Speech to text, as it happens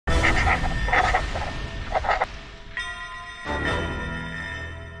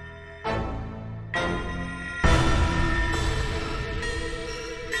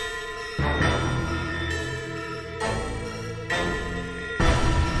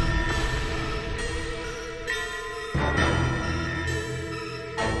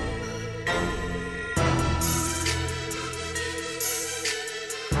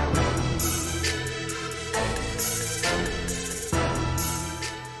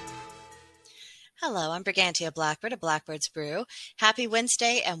Hello, I'm Brigantia Blackbird of Blackbird's Brew. Happy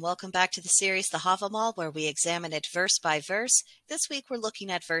Wednesday and welcome back to the series The Havamal, where we examine it verse by verse. This week we're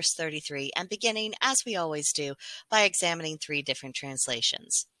looking at verse 33 and beginning, as we always do, by examining three different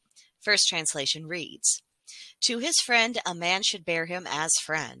translations. First translation reads, "To his friend a man should bear him as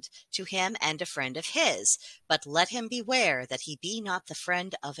friend, to him and a friend of his, but let him beware that he be not the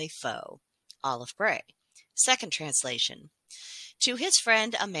friend of a foe." Olive Gray. Second translation, "To his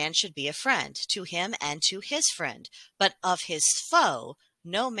friend a man should be a friend, to him and to his friend, but of his foe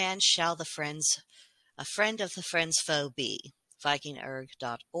no man shall a friend of the friend's foe be."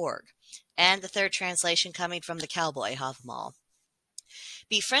 Vikingerg.org. And the third translation coming from the Cowboy Havamal.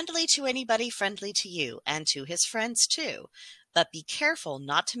 "Be friendly to anybody friendly to you, and to his friends too. But be careful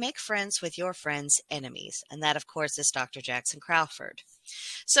not to make friends with your friends' enemies." And that, of course, is Dr. Jackson Crawford.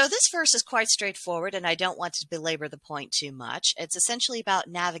 So this verse is quite straightforward, and I don't want to belabor the point too much. It's essentially about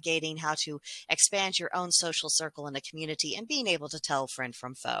navigating how to expand your own social circle in a community and being able to tell friend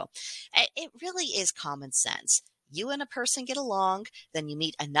from foe. It really is common sense. You and a person get along, then you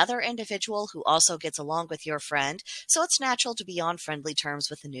meet another individual who also gets along with your friend, so it's natural to be on friendly terms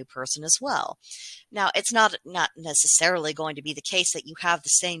with the new person as well. Now, it's not necessarily going to be the case that you have the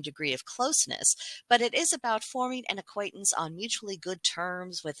same degree of closeness, but it is about forming an acquaintance on mutually good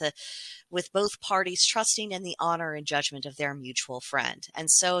terms with both parties trusting in the honor and judgment of their mutual friend.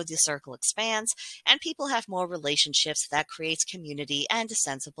 And so the circle expands, and people have more relationships that creates community and a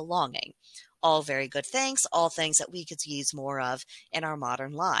sense of belonging. All very good things, all things that we could use more of in our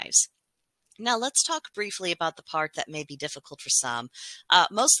modern lives. Now, let's talk briefly about the part that may be difficult for some,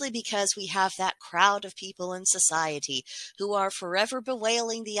 mostly because we have that crowd of people in society who are forever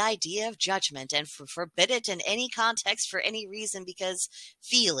bewailing the idea of judgment and forbid it in any context for any reason because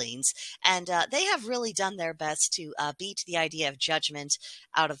feelings. And they have really done their best to beat the idea of judgment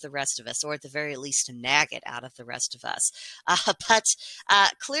out of the rest of us, or at the very least to nag it out of the rest of us. But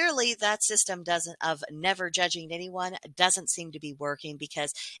clearly that system of never judging anyone doesn't seem to be working,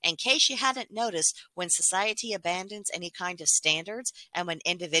 because in case you hadn't notice, when society abandons any kind of standards and when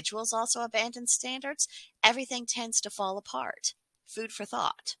individuals also abandon standards, everything tends to fall apart. Food for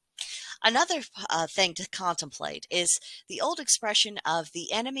thought. Another thing to contemplate is the old expression of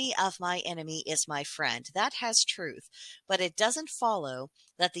 "the enemy of my enemy is my friend." That has truth, but it doesn't follow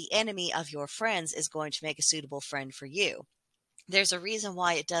that the enemy of your friends is going to make a suitable friend for you. There's a reason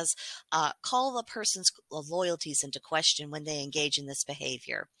why it does call the person's loyalties into question when they engage in this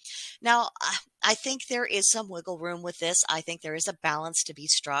behavior. Now, I think there is some wiggle room with this. I think there is a balance to be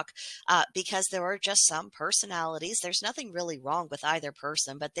struck because there are just some personalities. There's nothing really wrong with either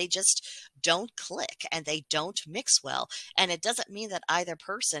person, but they just don't click and they don't mix well. And it doesn't mean that either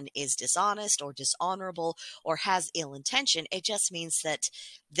person is dishonest or dishonorable or has ill intention. It just means that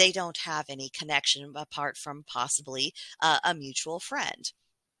they don't have any connection apart from possibly a mutual friend.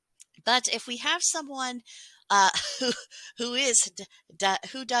 But if we have someone uh, who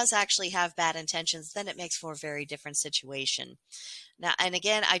who does actually have bad intentions, then it makes for a very different situation. Now, and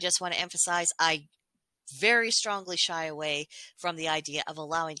again, I just want to emphasize, I very strongly shy away from the idea of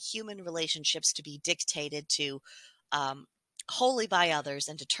allowing human relationships to be dictated to wholly by others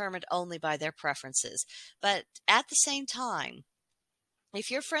and determined only by their preferences. But at the same time, if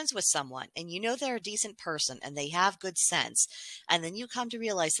you're friends with someone and you know they're a decent person and they have good sense, and then you come to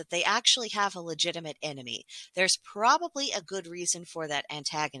realize that they actually have a legitimate enemy, there's probably a good reason for that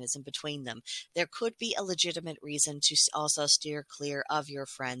antagonism between them. There could be a legitimate reason to also steer clear of your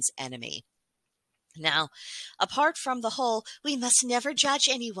friend's enemy. Now, apart from the whole "we must never judge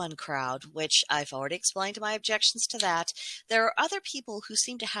anyone" crowd, which I've already explained my objections to that, there are other people who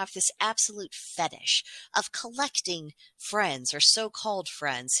seem to have this absolute fetish of collecting friends or so-called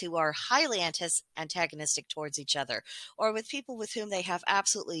friends who are highly antagonistic towards each other, or with people with whom they have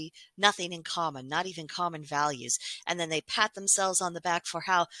absolutely nothing in common, not even common values, and then they pat themselves on the back for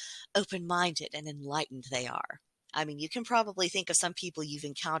how open-minded and enlightened they are. I mean, you can probably think of some people you've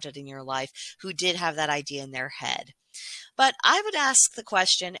encountered in your life who did have that idea in their head. But I would ask the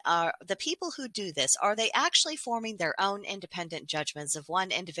question, are the people who do this, are they actually forming their own independent judgments of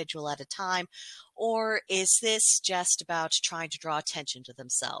one individual at a time? Or is this just about trying to draw attention to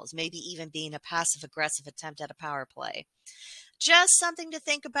themselves, maybe even being a passive-aggressive attempt at a power play? Just something to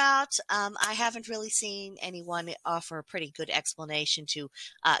think about. I haven't really seen anyone offer a pretty good explanation to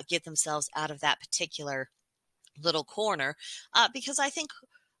get themselves out of that particular little corner, because I think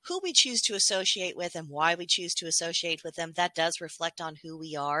who we choose to associate with and why we choose to associate with them, that does reflect on who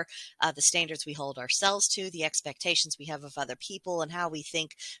we are, the standards we hold ourselves to, the expectations we have of other people, and how we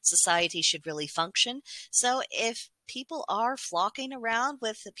think society should really function. So if people are flocking around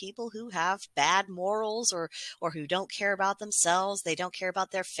with the people who have bad morals, or who don't care about themselves, they don't care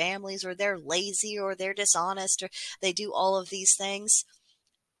about their families, or they're lazy, or they're dishonest, or they do all of these things,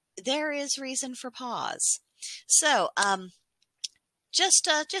 there is reason for pause. So, just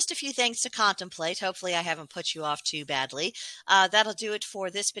a few things to contemplate. Hopefully I haven't put you off too badly. That'll do it for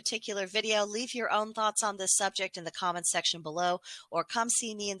this particular video. Leave your own thoughts on this subject in the comments section below, or come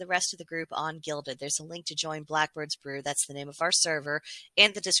see me and the rest of the group on Gilded. There's a link to join Blackbird's Brew. That's the name of our server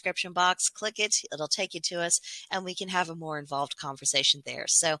in the description box. Click it. It'll take you to us, and we can have a more involved conversation there.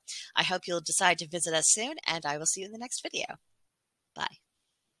 So I hope you'll decide to visit us soon, and I will see you in the next video. Bye.